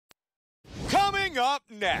Coming up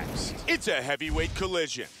next, it's a heavyweight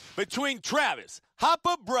collision between Travis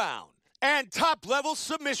 "Hoppa" Browne and top-level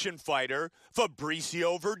submission fighter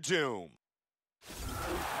Fabricio Werdum.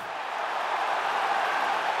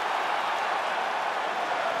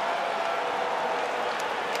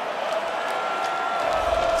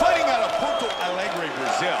 Fighting out of Porto Alegre,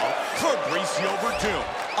 Brazil, Fabricio Werdum,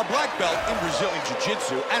 a black belt in Brazilian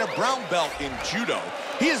Jiu-Jitsu and a brown belt in Judo.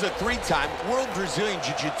 He is a three-time World Brazilian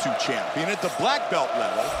Jiu-Jitsu champion at the black belt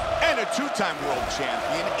level and a two-time world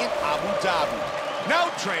champion in Abu Dhabi. Now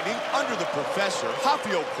training under the professor,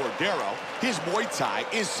 Rafael Cordeiro, his Muay Thai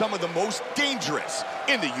is some of the most dangerous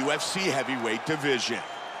in the UFC heavyweight division.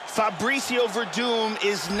 Fabricio Werdum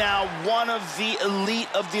is now one of the elite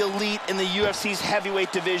in the UFC's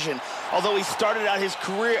heavyweight division. Although he started out his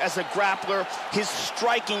career as a grappler, his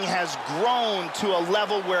striking has grown to a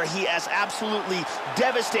level where he is absolutely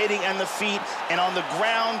devastating on the feet, and on the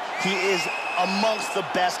ground, he is amongst the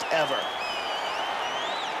best ever.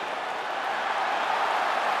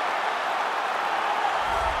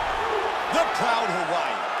 The proud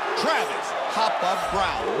Hawaiian, Travis "Hoppa"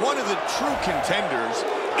 Browne, one of the true contenders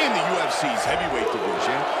in the UFC's heavyweight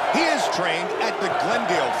division. He is trained at the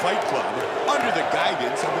Glendale Fight Club under the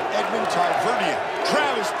guidance of Edmond Tarverdian.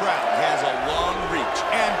 Travis Browne has a long reach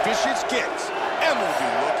and vicious kicks and will be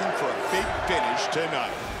looking for a big finish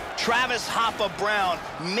tonight. Travis "Hoppa" Browne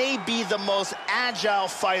may be the most agile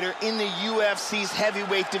fighter in the UFC's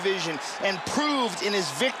heavyweight division and proved in his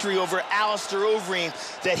victory over Alistair Overeem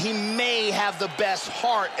that he may have the best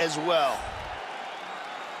heart as well.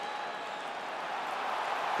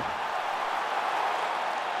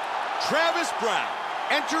 Travis Browne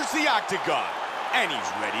enters the octagon, and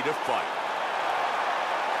he's ready to fight.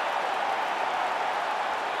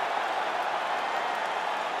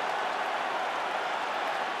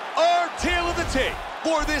 Our tale of the tape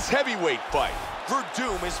for this heavyweight fight.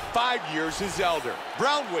 Werdum is 5 years his elder.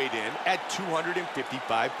 Browne weighed in at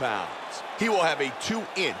 255 pounds. He will have a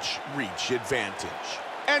 2-inch reach advantage.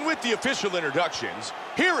 And with the official introductions,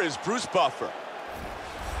 here is Bruce Buffer.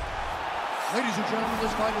 Ladies and gentlemen,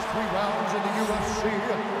 this fight is 3 rounds in the UFC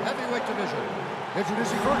heavyweight division.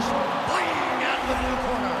 Introducing first, fighting out of the blue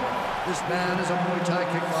corner. This man is a Muay Thai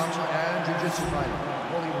kickboxer and Jiu-Jitsu fighter,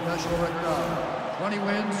 holding a professional record of 20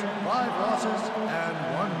 wins, 5 losses, and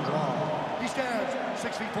 1 draw. He stands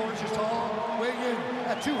 6 feet 4 inches tall, weighing in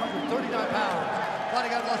at 239 pounds.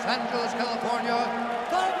 Fighting out of Los Angeles, California,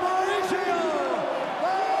 Fabricio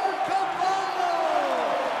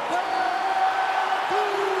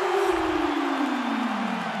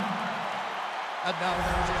And now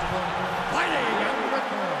there's his opponent, fighting out of the red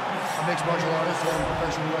corner. A mixed martial artist holding a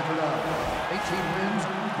professional record of 18 wins,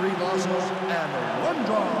 3 losses, and 1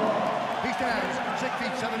 draw. He stands 6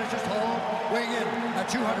 feet 7 inches tall, weighing in at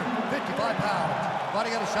 255 pounds.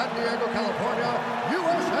 Fighting out of San Diego, California,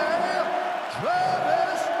 USA,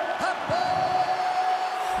 Travis "Hoppa"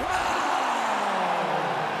 Browne.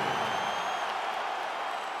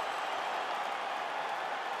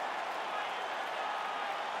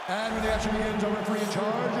 And when the action begins, our referee in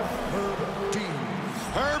charge, Herb Dean.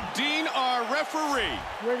 Herb Dean, our referee.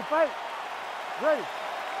 You ready to fight? Ready.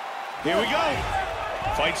 Here we go.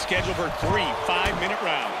 Fight scheduled for 3 5-minute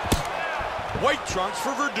rounds. White trunks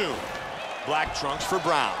for Werdum. Black trunks for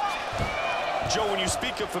Browne. Joe, when you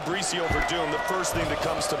speak of Fabricio Werdum, the first thing that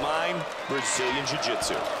comes to mind, Brazilian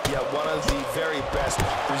Jiu-Jitsu. Yeah, one of the very best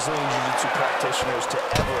Brazilian Jiu-Jitsu practitioners to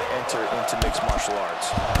ever enter into mixed martial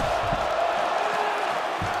arts.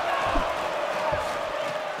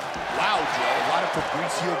 Wow, Joe, a lot of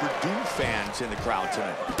Fabricio Werdum fans in the crowd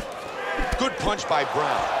tonight. Good punch by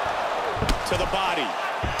Browne. To the body.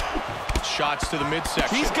 Shots to the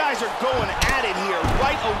midsection. These guys are going at it here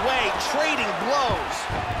right away, trading blows.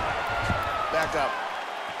 Back up.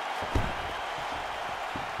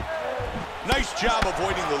 Nice job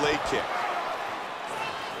avoiding the leg kick.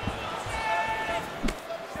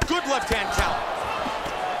 Good left-hand counter.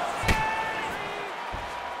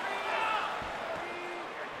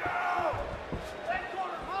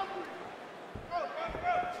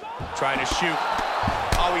 Trying to shoot.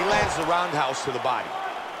 Oh, he lands the roundhouse to the body.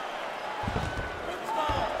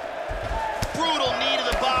 Brutal knee to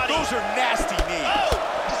the body. Those are nasty knees. Oh,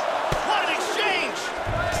 what an exchange.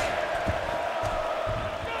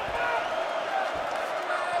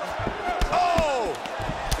 Oh,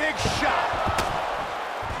 big shot.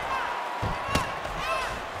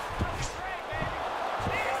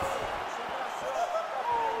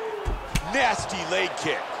 Nasty leg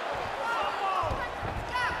kick.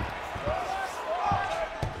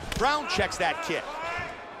 Browne checks that kick.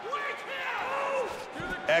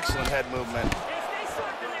 Excellent head movement.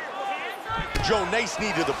 Joe, nice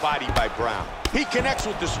knee to the body by Browne. He connects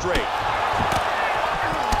with the straight.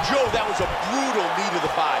 Joe, that was a brutal knee to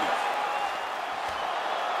the body.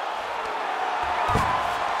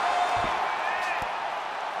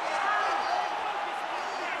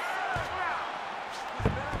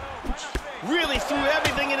 Really threw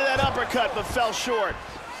everything into that uppercut, but fell short.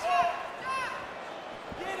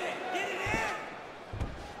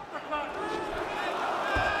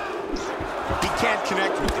 He can't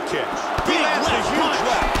connect with the kick. He Big lands a left huge punch.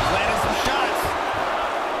 left. Landing some shots.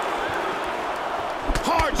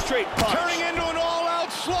 Hard straight punch. Turning into an all-out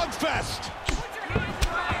slugfest.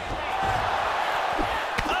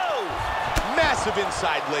 Oh! Massive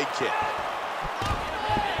inside leg kick.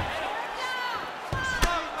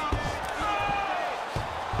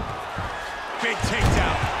 Big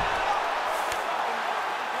takedown.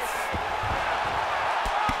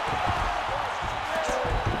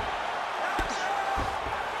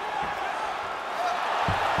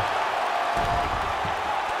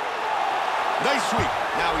 Nice sweep.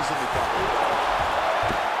 Now he's in the cover.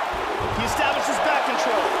 He establishes back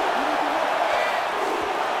control.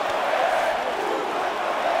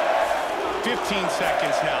 15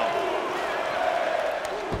 seconds now.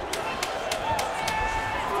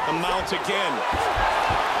 The mount again.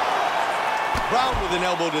 Browne with an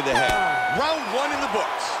elbow to the head. Round 1 in the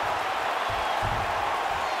books.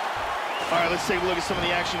 All right, let's take a look at some of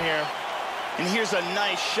the action here. And here's a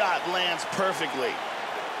nice shot, lands perfectly.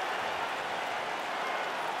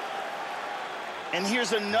 And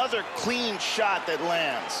here's another clean shot that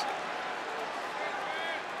lands.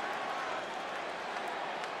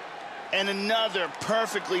 And another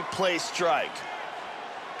perfectly placed strike.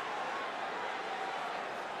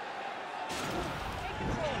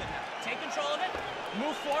 Take control of it,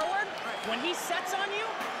 move forward. When he sets on you,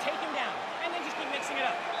 take him down, and then just keep mixing it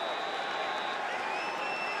up.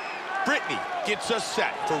 Brittany gets us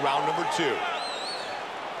set for round number 2. You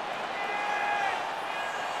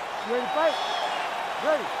ready to fight?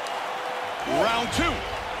 Ready. Round 2.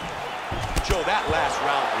 Joe, that last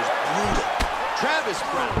round was brutal. Travis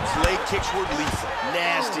Browne's leg kicks were lethal.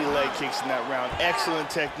 Nasty leg kicks in that round. Excellent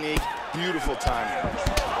technique, beautiful timing.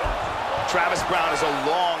 Travis Browne is a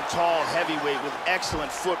long, tall heavyweight with excellent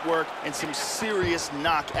footwork and some serious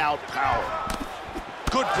knockout power.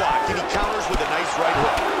 Good block, and he counters with a nice right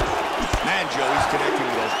hook. Man, Joe, he's connecting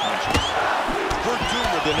with those punches. Werdum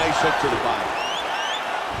with a nice hook to the body.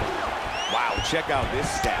 Wow, check out this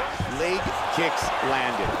stat. Leg kicks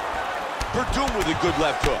landed. Werdum with a good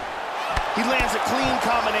left hook. He lands a clean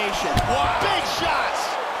combination. Wow. Big shots!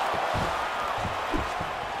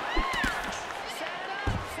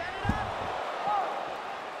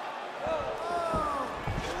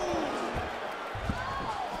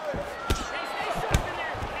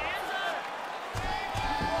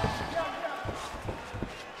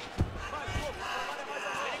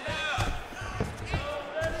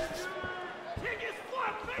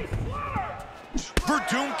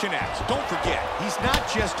 Werdum connects. Don't forget, he's not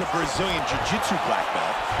just a Brazilian Jiu-Jitsu black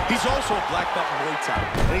belt. He's also a black belt in Muay Thai.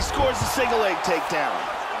 And he scores the single leg takedown.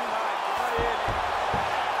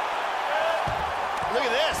 Look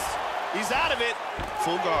at this. He's out of it.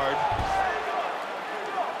 Full guard.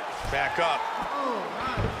 Back up.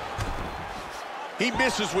 He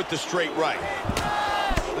misses with the straight right.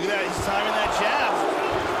 Look at that. He's timing that jab.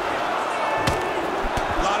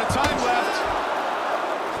 A lot of time left.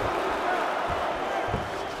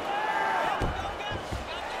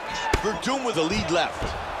 Werdum with a lead left.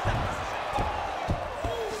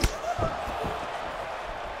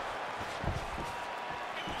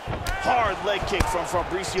 Hard leg kick from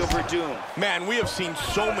Fabricio Werdum. Man, we have seen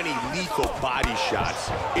so many lethal body shots.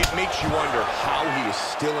 It makes you wonder how he is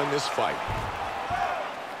still in this fight.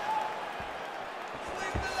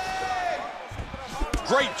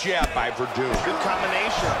 Great jab by Werdum. Good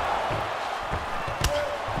combination.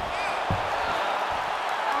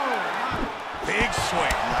 Big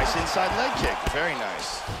swing. Nice inside leg kick. Very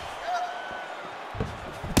nice.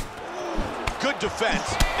 Good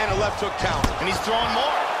defense and a left hook counter. And he's throwing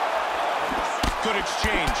more. Good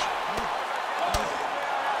exchange.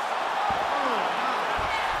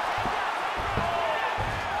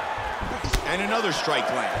 And another strike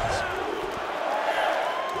lands.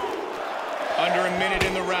 Under a minute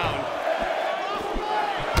in the round.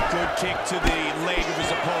 Good kick to the leg of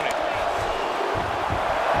his opponent.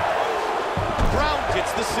 Browne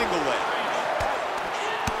gets the single leg.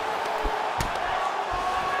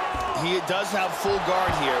 He does have full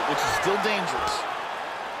guard here, which is still dangerous.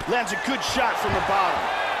 Lands a good shot from the bottom.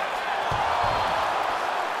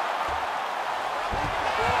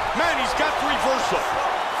 Man, he's got the reversal.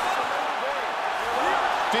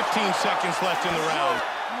 15 seconds left in the round.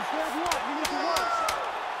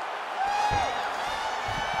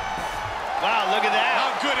 Wow, look at that.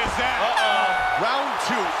 How good is that? Round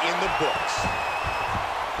 2 in the books.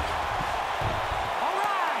 All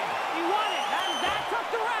right, he won it. That took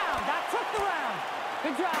the round. That took the round.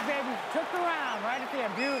 Good job, baby. Took the round right at the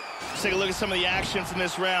end. Beautiful. Let's take a look at some of the action from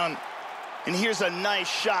this round. And here's a nice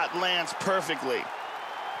shot, lands perfectly.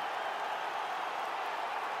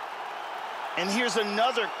 And here's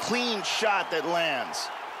another clean shot that lands.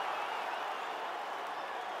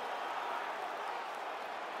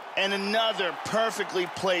 And another perfectly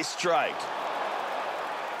placed strike.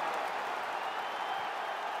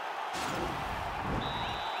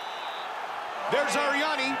 There's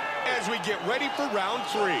Ariani as we get ready for round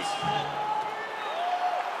 3.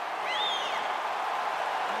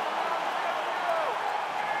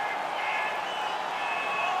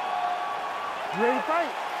 You ready to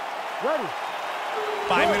fight? Ready.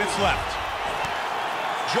 5 minutes left.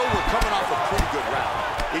 Joe, we're coming off a pretty good round.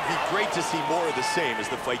 It'd be great to see more of the same as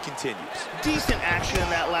the fight continues. Decent action in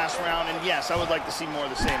that last round, and yes, I would like to see more of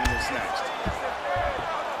the same in this next.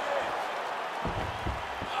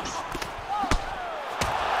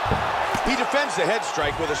 He defends the head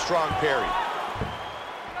strike with a strong parry.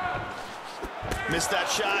 Missed that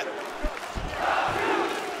shot.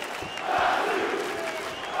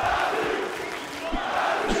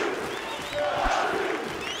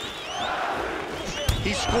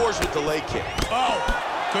 He scores with the leg kick. Oh,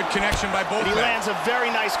 good connection by both And he men. lands a very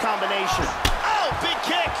nice combination. Oh, big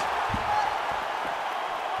kick!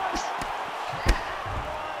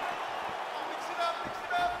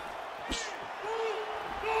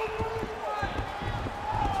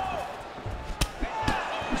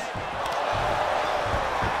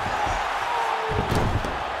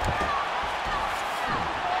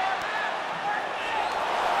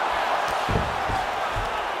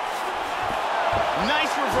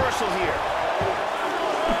 Nice reversal here.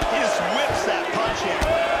 He just whips that punch in.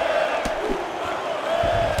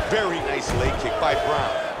 Very nice leg kick by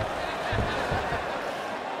Browne.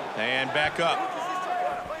 And back up.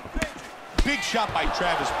 Big shot by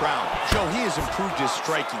Travis Browne. Joe, he has improved his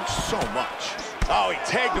striking so much. Oh, he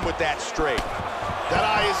tagged him with that straight. That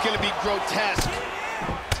eye is going to be grotesque.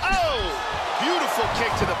 Oh, beautiful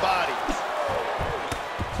kick to the body.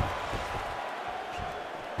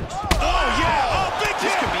 Oh, yeah. Oh, big This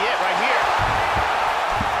kick. could be it right here.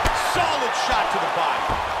 Solid shot to the body.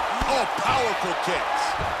 Oh, powerful kicks.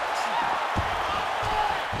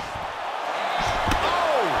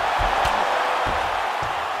 Oh.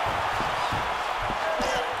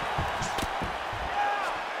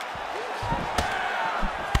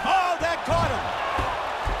 Oh, that caught him.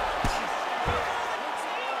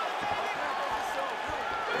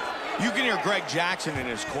 You can hear Greg Jackson in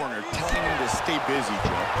his corner telling him to stay busy,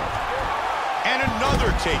 Joe. And another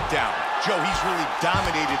takedown. Joe, he's really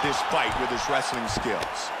dominated this fight with his wrestling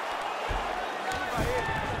skills.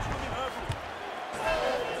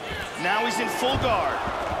 Now he's in full guard.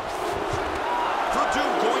 Werdum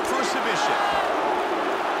going for a submission.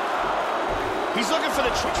 He's looking for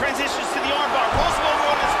the transitions to the armbar. Rolls him over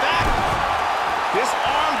on his back. This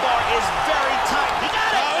armbar is very tight. He got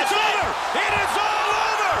it. Oh, it's That's over. It is all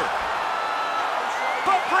over.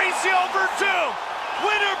 Fabricio Werdum,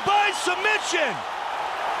 winner by submission.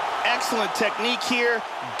 Excellent technique here.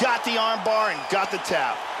 Got the armbar and got the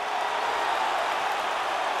tap.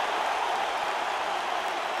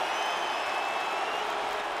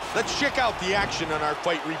 Let's check out the action on our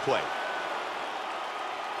fight replay.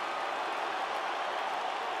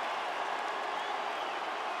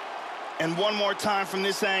 And one more time from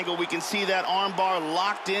this angle, we can see that armbar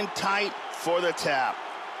locked in tight for the tap.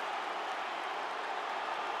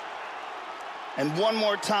 And one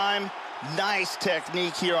more time, nice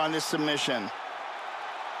technique here on this submission.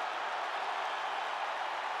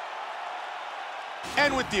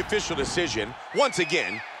 And with the official decision, once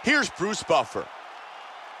again, here's Bruce Buffer.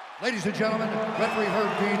 Ladies and gentlemen, referee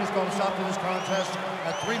Herb Dean is going to stop to this contest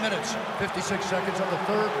at 3 minutes, 56 seconds of the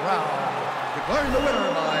 3rd round. Declaring the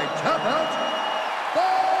winner by tap out,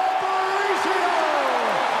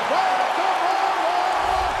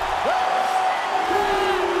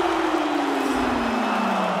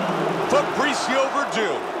 Fabricio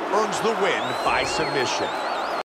Werdum earns the win by submission.